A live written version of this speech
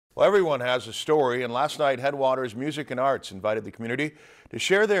Well, everyone has a story, and last night Headwaters Music and Arts invited the community to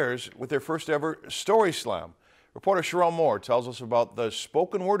share theirs with their first ever Story Slam. Reporter Cheryl Moore tells us about the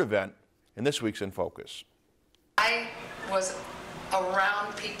spoken word event in this week's In Focus. I was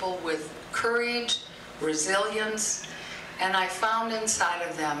around people with courage, resilience, and I found inside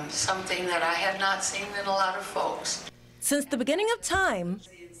of them something that I had not seen in a lot of folks. Since the beginning of time,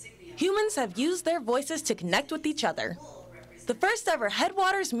 humans have used their voices to connect with each other. The first ever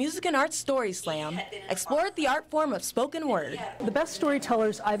Headwaters Music and Arts Story Slam explored the art form of spoken word. The best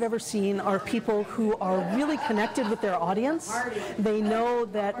storytellers I've ever seen are people who are really connected with their audience. They know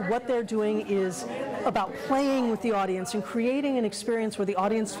that what they're doing is about playing with the audience and creating an experience where the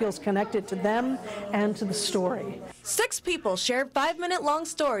audience feels connected to them and to the story. 6 people shared 5-minute-long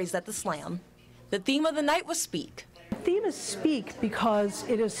stories at the slam. The theme of the night was Speak. The theme is Speak because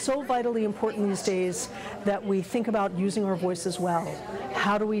it is so vitally important these days that we think about using our voices well.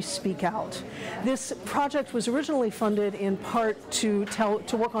 How do we speak out? This project was originally funded in part to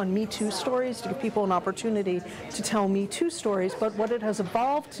work on Me Too stories, to give people an opportunity to tell Me Too stories, but what it has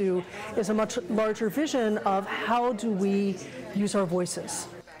evolved to is a much larger vision of how do we use our voices.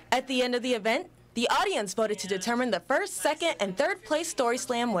 At the end of the event, the audience voted to determine the first, second, and third place Story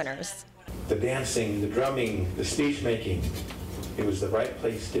Slam winners. The dancing, the drumming, the stage making, it was the right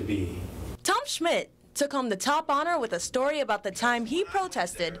place to be. Tom Schmidt took home the top honor with a story about the time he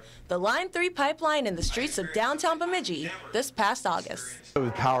protested the Line 3 pipeline in the streets of downtown Bemidji this past August. It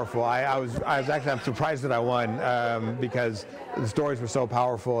was powerful. I'm surprised that I won because the stories were so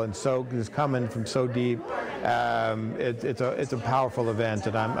powerful and so just coming from so deep. It's a powerful event,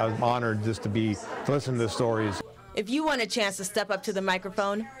 and I'm honored just to listen to the stories. If you want a chance to step up to the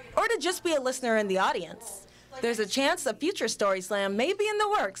microphone or to just be a listener in the audience, there's a chance a future Story Slam may be in the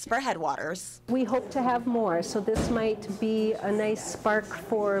works for Headwaters. We hope to have more, so this might be a nice spark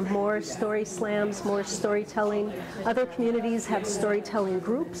for more story slams, more storytelling. Other communities have storytelling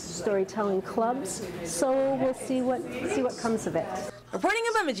groups, storytelling clubs, so we'll see what comes of it. Reporting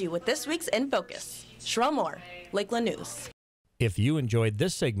in Bemidji with this week's In Focus, Cheryl Moore, Lakeland News. If you enjoyed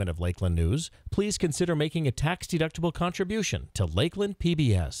this segment of Lakeland News, please consider making a tax-deductible contribution to Lakeland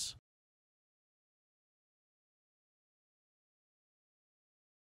PBS.